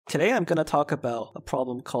Today I'm going to talk about a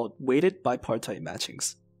problem called weighted bipartite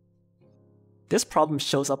matchings. This problem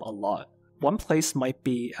shows up a lot. One place might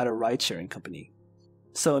be at a ride-sharing company.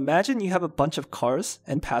 So imagine you have a bunch of cars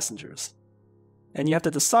and passengers, and you have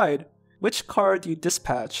to decide which car do you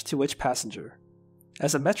dispatch to which passenger.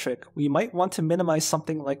 As a metric, we might want to minimize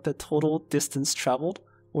something like the total distance traveled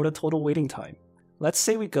or the total waiting time. Let's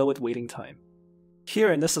say we go with waiting time.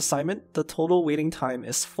 Here in this assignment, the total waiting time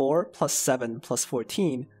is 4 plus 7 plus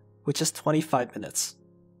 14, which is 25 minutes.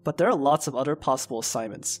 But there are lots of other possible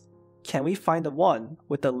assignments. Can we find the one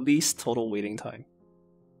with the least total waiting time?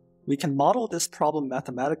 We can model this problem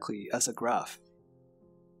mathematically as a graph.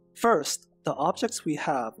 First, the objects we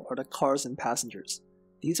have are the cars and passengers.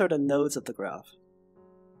 These are the nodes of the graph.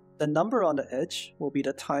 The number on the edge will be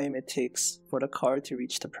the time it takes for the car to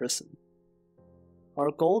reach the person.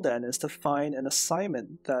 Our goal then is to find an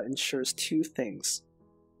assignment that ensures two things.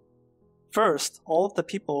 First, all of the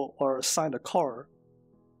people are assigned a car.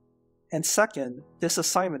 And second, this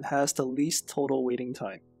assignment has the least total waiting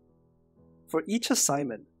time. For each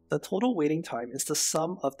assignment, the total waiting time is the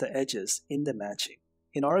sum of the edges in the matching.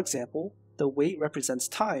 In our example, the weight represents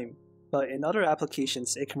time, but in other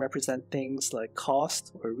applications it can represent things like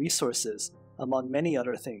cost or resources, among many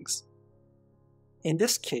other things. In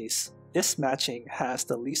this case, this matching has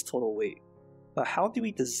the least total weight. But how do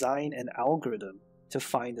we design an algorithm to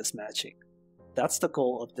find this matching? That's the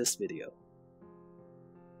goal of this video.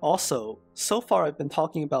 Also, so far I've been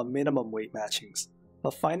talking about minimum weight matchings,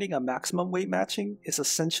 but finding a maximum weight matching is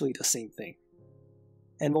essentially the same thing.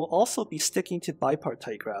 And we'll also be sticking to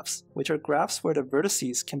bipartite graphs, which are graphs where the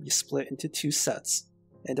vertices can be split into two sets,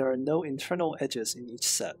 and there are no internal edges in each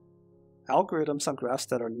set. Algorithms on graphs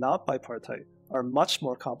that are not bipartite are much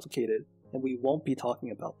more complicated, and we won't be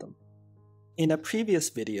talking about them. In a previous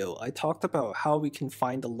video, I talked about how we can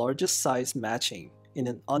find the largest size matching in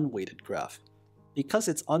an unweighted graph. Because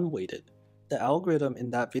it's unweighted, the algorithm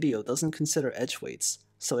in that video doesn't consider edge weights,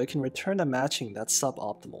 so it can return a matching that's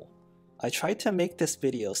suboptimal. I tried to make this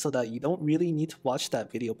video so that you don't really need to watch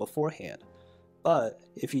that video beforehand, but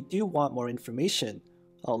if you do want more information,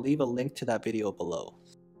 I'll leave a link to that video below.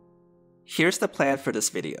 Here's the plan for this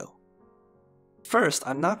video. First,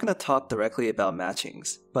 I'm not going to talk directly about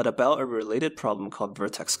matchings, but about a related problem called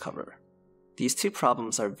vertex cover. These two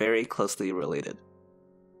problems are very closely related.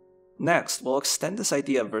 Next, we'll extend this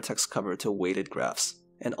idea of vertex cover to weighted graphs,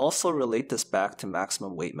 and also relate this back to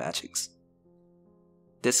maximum weight matchings.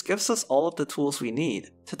 This gives us all of the tools we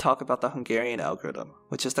need to talk about the Hungarian algorithm,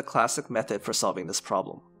 which is the classic method for solving this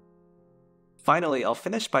problem. Finally, I'll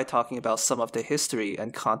finish by talking about some of the history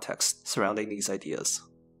and context surrounding these ideas.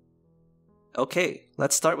 Okay,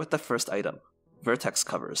 let's start with the first item, vertex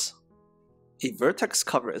covers. A vertex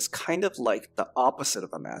cover is kind of like the opposite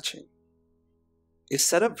of a matching. A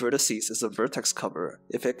set of vertices is a vertex cover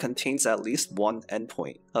if it contains at least one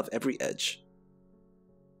endpoint of every edge.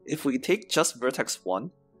 If we take just vertex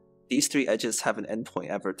 1, these three edges have an endpoint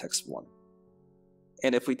at vertex 1.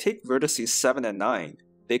 And if we take vertices 7 and 9,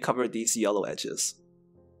 they cover these yellow edges.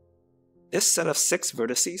 This set of 6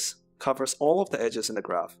 vertices covers all of the edges in the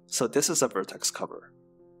graph, so this is a vertex cover.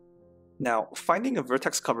 Now, finding a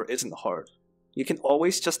vertex cover isn't hard. You can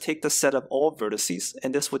always just take the set of all vertices,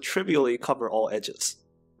 and this would trivially cover all edges.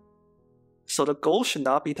 So the goal should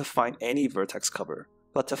not be to find any vertex cover,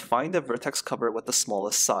 but to find a vertex cover with the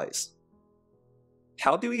smallest size.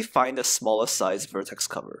 How do we find the smallest size vertex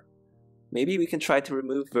cover? Maybe we can try to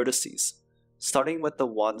remove vertices, starting with the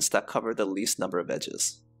ones that cover the least number of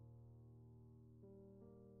edges.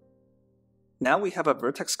 Now we have a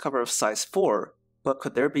vertex cover of size 4, but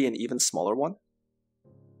could there be an even smaller one?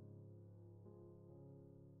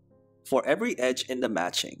 For every edge in the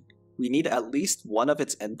matching, we need at least one of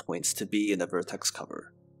its endpoints to be in the vertex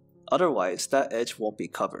cover. Otherwise, that edge won't be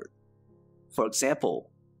covered. For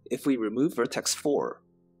example, if we remove vertex 4,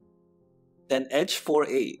 then edge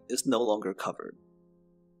 4A is no longer covered.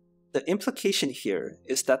 The implication here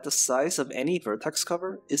is that the size of any vertex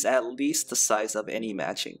cover is at least the size of any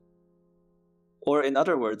matching. Or in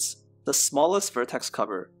other words, the smallest vertex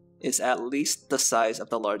cover is at least the size of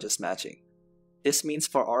the largest matching. This means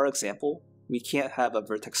for our example, we can't have a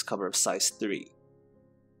vertex cover of size 3.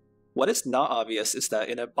 What is not obvious is that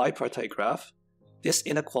in a bipartite graph, this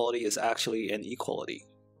inequality is actually an equality.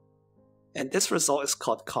 And this result is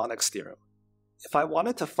called Konig's theorem. If I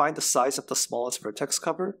wanted to find the size of the smallest vertex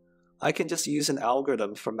cover, I can just use an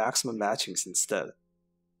algorithm for maximum matchings instead.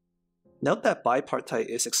 Note that bipartite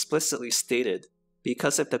is explicitly stated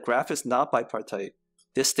because if the graph is not bipartite,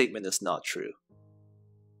 this statement is not true.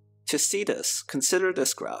 To see this, consider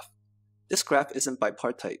this graph. This graph isn't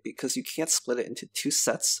bipartite because you can't split it into two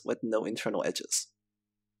sets with no internal edges.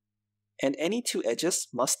 And any two edges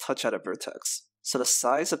must touch at a vertex, so the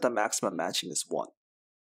size of the maximum matching is 1.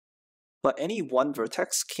 But any one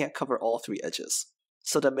vertex can't cover all three edges,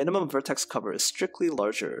 so the minimum vertex cover is strictly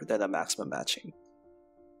larger than the maximum matching.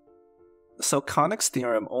 So Konig's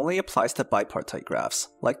theorem only applies to bipartite graphs,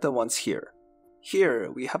 like the ones here. Here,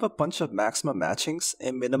 we have a bunch of maximum matchings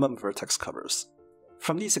and minimum vertex covers.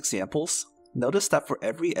 From these examples, notice that for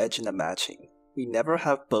every edge in a matching, we never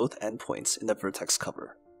have both endpoints in the vertex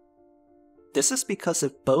cover. This is because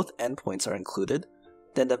if both endpoints are included,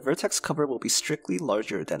 then the vertex cover will be strictly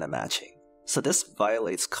larger than a matching, so this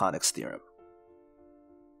violates Konig's theorem.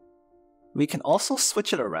 We can also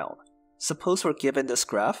switch it around. Suppose we're given this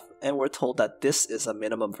graph and we're told that this is a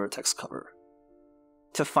minimum vertex cover.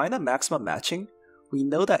 To find a maximum matching, we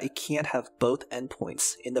know that it can't have both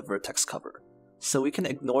endpoints in the vertex cover, so we can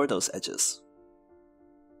ignore those edges.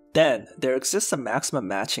 Then, there exists a maximum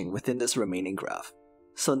matching within this remaining graph,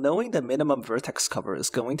 so knowing the minimum vertex cover is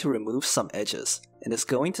going to remove some edges and is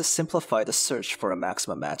going to simplify the search for a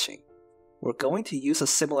maximum matching. We're going to use a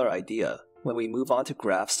similar idea when we move on to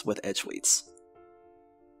graphs with edge weights.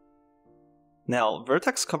 Now,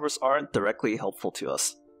 vertex covers aren't directly helpful to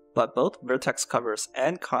us, but both vertex covers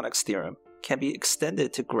and Konig's theorem can be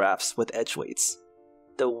extended to graphs with edge weights.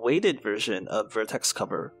 The weighted version of vertex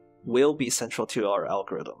cover will be central to our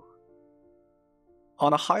algorithm.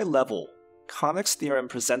 On a high level, Konig's theorem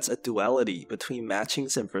presents a duality between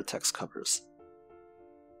matchings and vertex covers.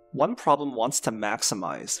 One problem wants to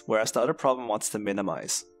maximize, whereas the other problem wants to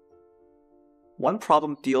minimize. One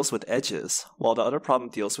problem deals with edges, while the other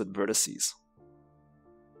problem deals with vertices.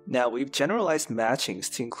 Now, we've generalized matchings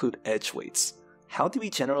to include edge weights. How do we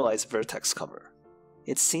generalize vertex cover?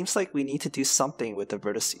 It seems like we need to do something with the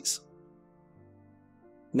vertices.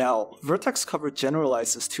 Now, vertex cover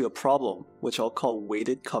generalizes to a problem which I'll call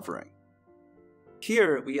weighted covering.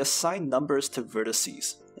 Here, we assign numbers to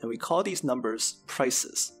vertices, and we call these numbers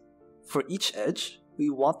prices. For each edge, we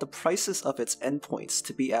want the prices of its endpoints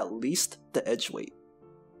to be at least the edge weight.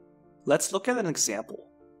 Let's look at an example.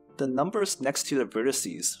 The numbers next to the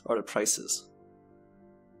vertices are the prices.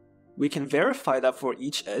 We can verify that for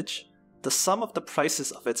each edge, the sum of the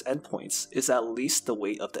prices of its endpoints is at least the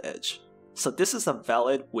weight of the edge. So this is a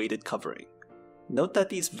valid weighted covering. Note that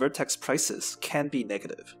these vertex prices can be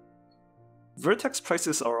negative. Vertex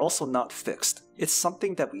prices are also not fixed, it's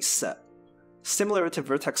something that we set. Similar to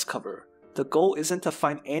vertex cover, the goal isn't to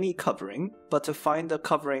find any covering, but to find the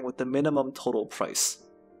covering with the minimum total price.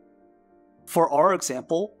 For our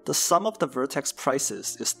example, the sum of the vertex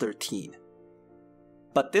prices is 13.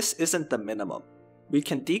 But this isn't the minimum. We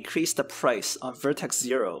can decrease the price on vertex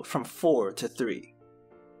 0 from 4 to 3.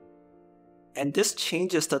 And this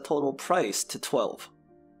changes the total price to 12.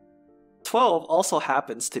 12 also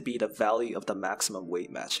happens to be the value of the maximum weight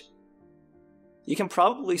matching. You can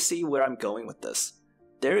probably see where I'm going with this.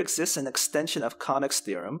 There exists an extension of Konig's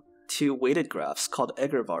theorem to weighted graphs called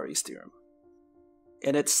Eggervary's theorem.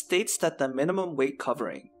 And it states that the minimum weight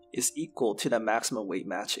covering is equal to the maximum weight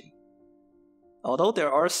matching. Although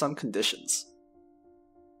there are some conditions.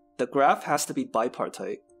 The graph has to be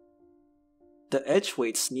bipartite, the edge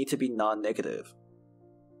weights need to be non-negative,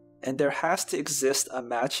 and there has to exist a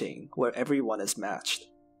matching where everyone is matched.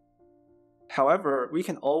 However, we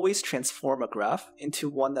can always transform a graph into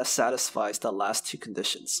one that satisfies the last two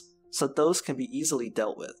conditions, so those can be easily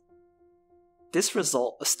dealt with. This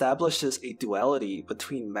result establishes a duality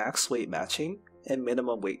between max weight matching and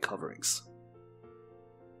minimum weight coverings.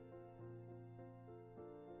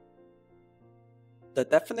 The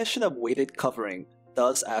definition of weighted covering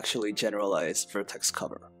does actually generalize vertex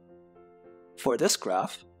cover. For this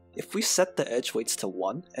graph, if we set the edge weights to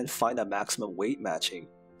 1 and find a maximum weight matching,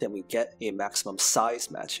 then we get a maximum size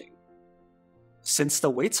matching. Since the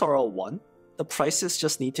weights are all 1, the prices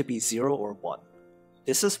just need to be 0 or 1.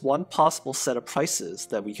 This is one possible set of prices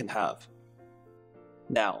that we can have.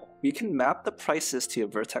 Now, we can map the prices to a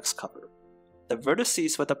vertex cover. The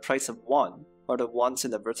vertices with a price of 1 are the ones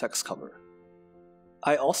in the vertex cover.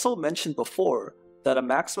 I also mentioned before that a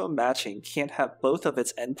maximum matching can't have both of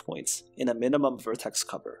its endpoints in a minimum vertex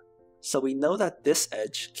cover, so we know that this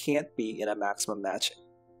edge can't be in a maximum matching.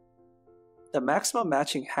 The maximum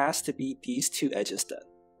matching has to be these two edges then.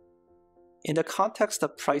 In the context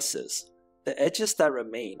of prices, the edges that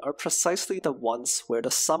remain are precisely the ones where the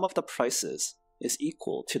sum of the prices is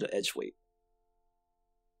equal to the edge weight.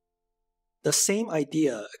 The same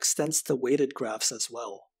idea extends to weighted graphs as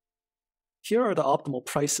well. Here are the optimal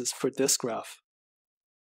prices for this graph.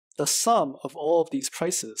 The sum of all of these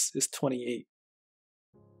prices is 28.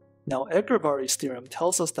 Now, Egrevarty's theorem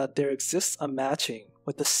tells us that there exists a matching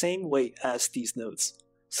with the same weight as these nodes,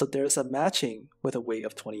 so there's a matching with a weight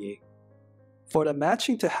of 28. For the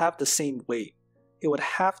matching to have the same weight, it would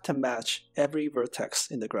have to match every vertex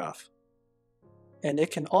in the graph. And it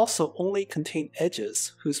can also only contain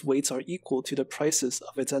edges whose weights are equal to the prices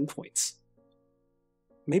of its endpoints.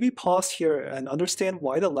 Maybe pause here and understand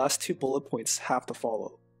why the last two bullet points have to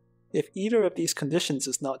follow. If either of these conditions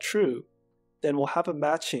is not true, then we'll have a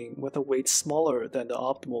matching with a weight smaller than the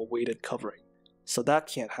optimal weighted covering, so that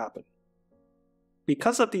can't happen.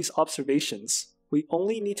 Because of these observations, we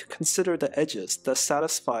only need to consider the edges that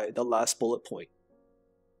satisfy the last bullet point.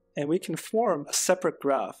 And we can form a separate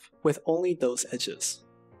graph with only those edges.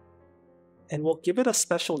 And we'll give it a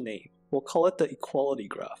special name. We'll call it the equality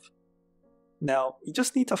graph. Now, we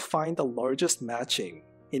just need to find the largest matching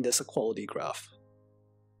in this equality graph.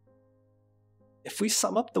 If we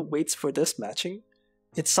sum up the weights for this matching,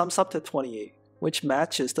 it sums up to 28, which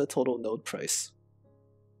matches the total node price.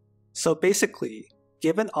 So basically,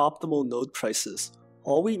 given optimal node prices,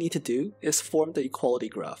 all we need to do is form the equality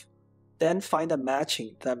graph, then find a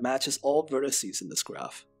matching that matches all vertices in this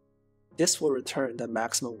graph. This will return the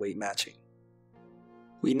maximum weight matching.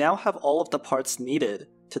 We now have all of the parts needed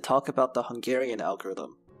to talk about the Hungarian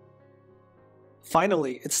algorithm.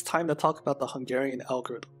 Finally, it's time to talk about the Hungarian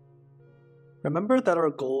algorithm. Remember that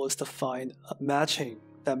our goal is to find a matching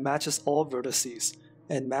that matches all vertices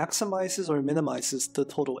and maximizes or minimizes the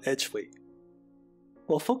total edge weight.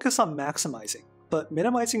 We'll focus on maximizing, but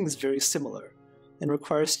minimizing is very similar and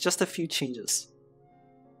requires just a few changes.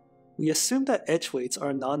 We assume that edge weights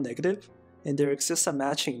are non-negative and there exists a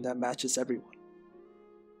matching that matches everyone.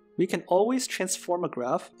 We can always transform a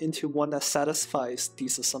graph into one that satisfies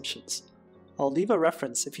these assumptions. I'll leave a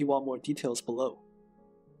reference if you want more details below.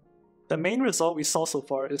 The main result we saw so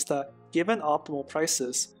far is that given optimal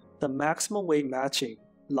prices, the maximum weight matching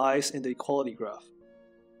lies in the equality graph.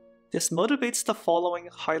 This motivates the following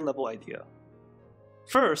high-level idea.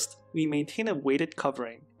 First, we maintain a weighted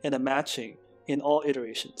covering and a matching in all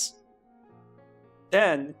iterations.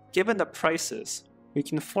 Then, given the prices, we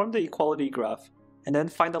can form the equality graph and then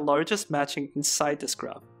find the largest matching inside this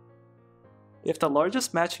graph. If the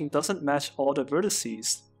largest matching doesn't match all the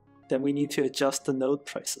vertices, then we need to adjust the node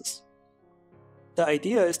prices. The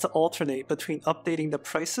idea is to alternate between updating the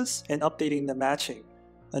prices and updating the matching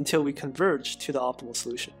until we converge to the optimal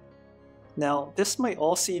solution. Now, this might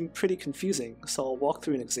all seem pretty confusing, so I'll walk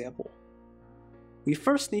through an example. We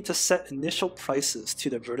first need to set initial prices to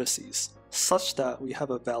the vertices, such that we have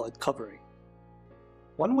a valid covering.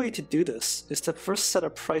 One way to do this is to first set a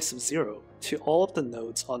price of 0 to all of the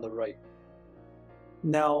nodes on the right.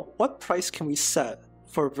 Now, what price can we set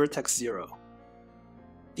for vertex 0?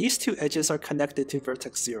 These two edges are connected to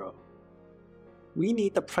vertex 0. We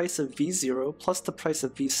need the price of v0 plus the price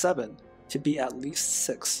of v7 to be at least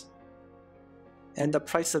 6. And the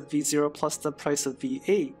price of v0 plus the price of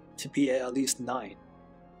v8 to be at least 9.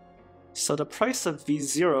 So the price of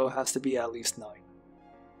v0 has to be at least 9.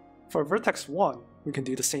 For vertex 1, we can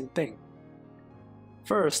do the same thing.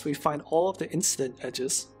 First, we find all of the incident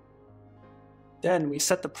edges. Then we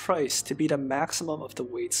set the price to be the maximum of the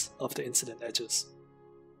weights of the incident edges.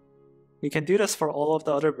 We can do this for all of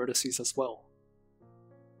the other vertices as well.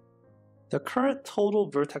 The current total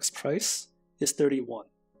vertex price is 31.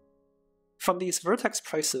 From these vertex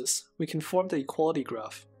prices, we can form the equality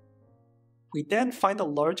graph. We then find the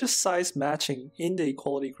largest size matching in the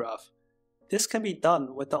equality graph. This can be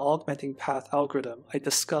done with the augmenting path algorithm I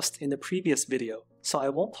discussed in the previous video, so I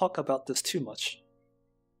won't talk about this too much.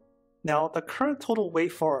 Now, the current total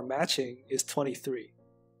weight for our matching is 23.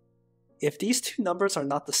 If these two numbers are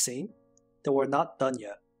not the same, then we're not done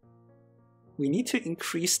yet. We need to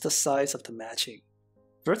increase the size of the matching.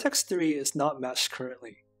 Vertex 3 is not matched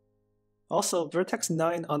currently. Also, vertex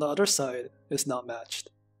 9 on the other side is not matched.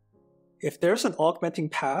 If there's an augmenting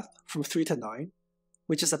path from 3 to 9,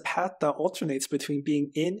 which is a path that alternates between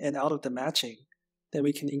being in and out of the matching, then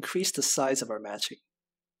we can increase the size of our matching.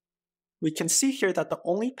 We can see here that the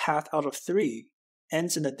only path out of 3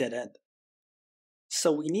 ends in a dead end.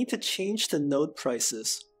 So we need to change the node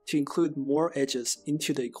prices to include more edges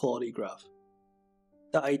into the equality graph.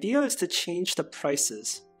 The idea is to change the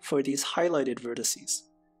prices for these highlighted vertices.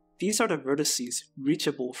 These are the vertices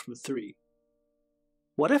reachable from 3.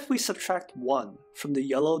 What if we subtract 1 from the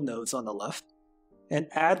yellow nodes on the left and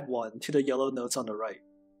add 1 to the yellow nodes on the right?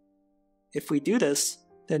 If we do this,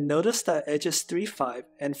 then notice that edges 3, 5,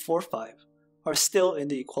 and 4, 5 are still in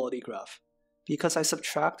the equality graph because I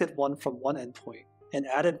subtracted 1 from one endpoint and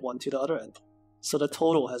added 1 to the other endpoint, so the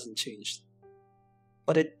total hasn't changed.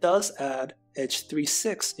 but it does add edge 3,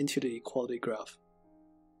 6 into the equality graph.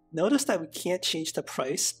 Notice that we can't change the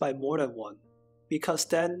price by more than 1, because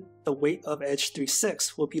then the weight of edge 3,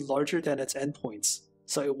 6 will be larger than its endpoints,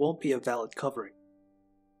 so it won't be a valid covering.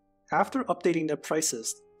 After updating the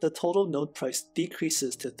prices, the total node price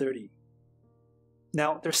decreases to 30.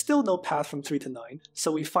 Now, there's still no path from 3 to 9,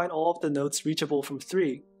 so we find all of the nodes reachable from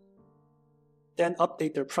 3, then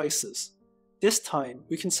update their prices. This time,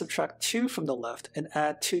 we can subtract 2 from the left and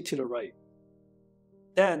add 2 to the right.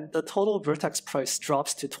 Then, the total vertex price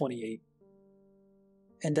drops to 28.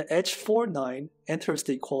 And the edge 4, 9 enters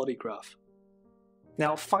the equality graph.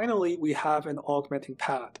 Now, finally, we have an augmenting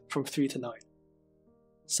path from 3 to 9.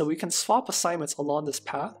 So we can swap assignments along this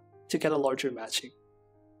path to get a larger matching.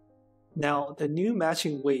 Now, the new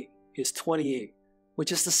matching weight is 28,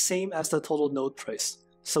 which is the same as the total node price,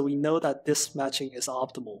 so we know that this matching is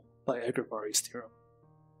optimal by Egrabari's theorem.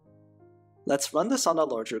 Let's run this on a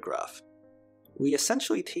larger graph. We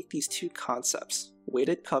essentially take these two concepts,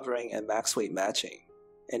 weighted covering and max weight matching,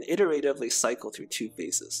 and iteratively cycle through two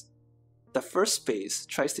phases. The first phase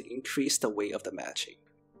tries to increase the weight of the matching.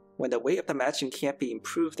 When the weight of the matching can't be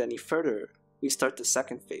improved any further, we start the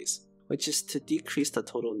second phase, which is to decrease the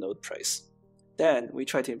total node price. Then we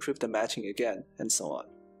try to improve the matching again, and so on.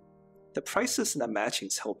 The prices and the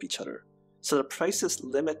matchings help each other, so the prices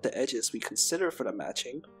limit the edges we consider for the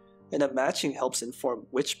matching, and the matching helps inform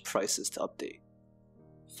which prices to update.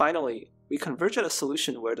 Finally, we converge at a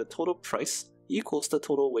solution where the total price equals the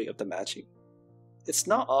total weight of the matching. It's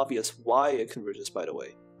not obvious why it converges, by the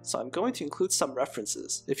way, so I'm going to include some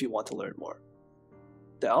references if you want to learn more.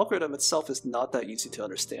 The algorithm itself is not that easy to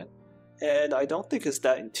understand, and I don't think it's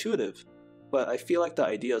that intuitive, but I feel like the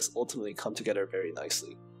ideas ultimately come together very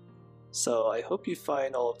nicely. So I hope you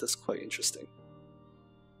find all of this quite interesting.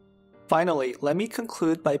 Finally, let me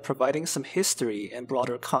conclude by providing some history and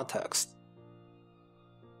broader context.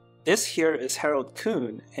 This here is Harald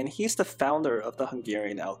Kuhn, and he's the founder of the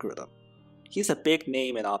Hungarian algorithm. He's a big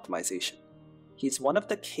name in optimization. He's one of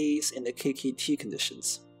the Ks in the KKT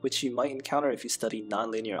conditions, which you might encounter if you study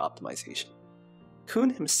nonlinear optimization. Kuhn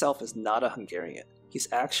himself is not a Hungarian, he's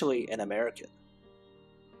actually an American.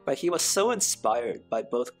 But he was so inspired by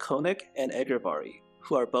both Konig and Egrabari,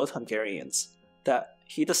 who are both Hungarians, that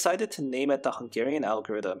he decided to name it the Hungarian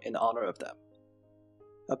algorithm in honor of them.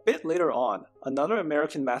 A bit later on, another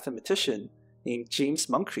American mathematician named James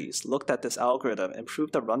Munkres looked at this algorithm and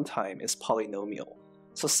proved the runtime is polynomial.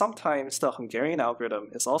 So sometimes the Hungarian algorithm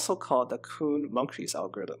is also called the Kuhn-Munkres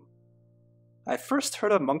algorithm. I first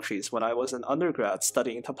heard of Munkres when I was an undergrad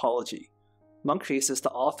studying topology. Munkres is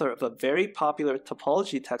the author of a very popular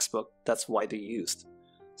topology textbook that's widely used.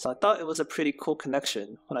 So I thought it was a pretty cool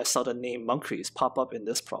connection when I saw the name Munkres pop up in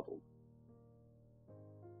this problem.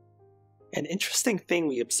 An interesting thing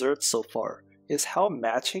we observed so far is how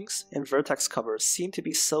matchings and vertex covers seem to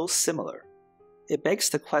be so similar. It begs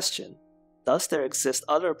the question, does there exist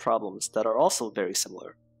other problems that are also very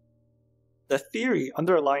similar? The theory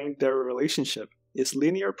underlying their relationship is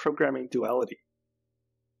linear programming duality.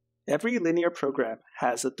 Every linear program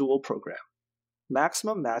has a dual program.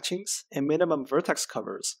 Maximum matchings and minimum vertex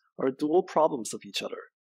covers are dual problems of each other.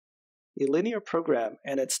 A linear program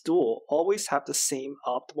and its dual always have the same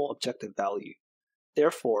optimal objective value.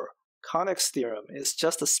 Therefore, Konig's theorem is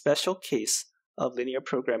just a special case of linear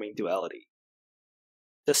programming duality.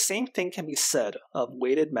 The same thing can be said of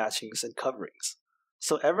weighted matchings and coverings,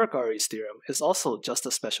 so Egrabari's theorem is also just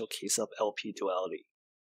a special case of LP duality.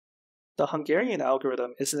 The Hungarian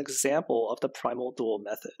algorithm is an example of the primal-dual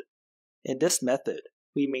method. In this method,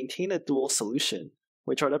 we maintain a dual solution,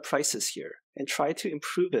 which are the prices here, and try to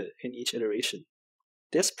improve it in each iteration.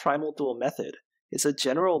 This primal-dual method is a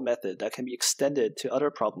general method that can be extended to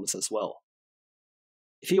other problems as well.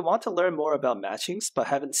 If you want to learn more about matchings but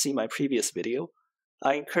haven't seen my previous video,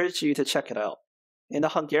 I encourage you to check it out. In the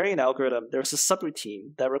Hungarian algorithm, there's a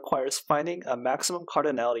subroutine that requires finding a maximum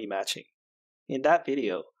cardinality matching. In that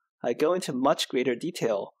video, I go into much greater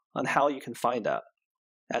detail on how you can find that.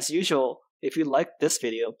 As usual, if you liked this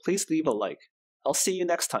video, please leave a like. I'll see you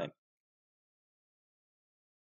next time.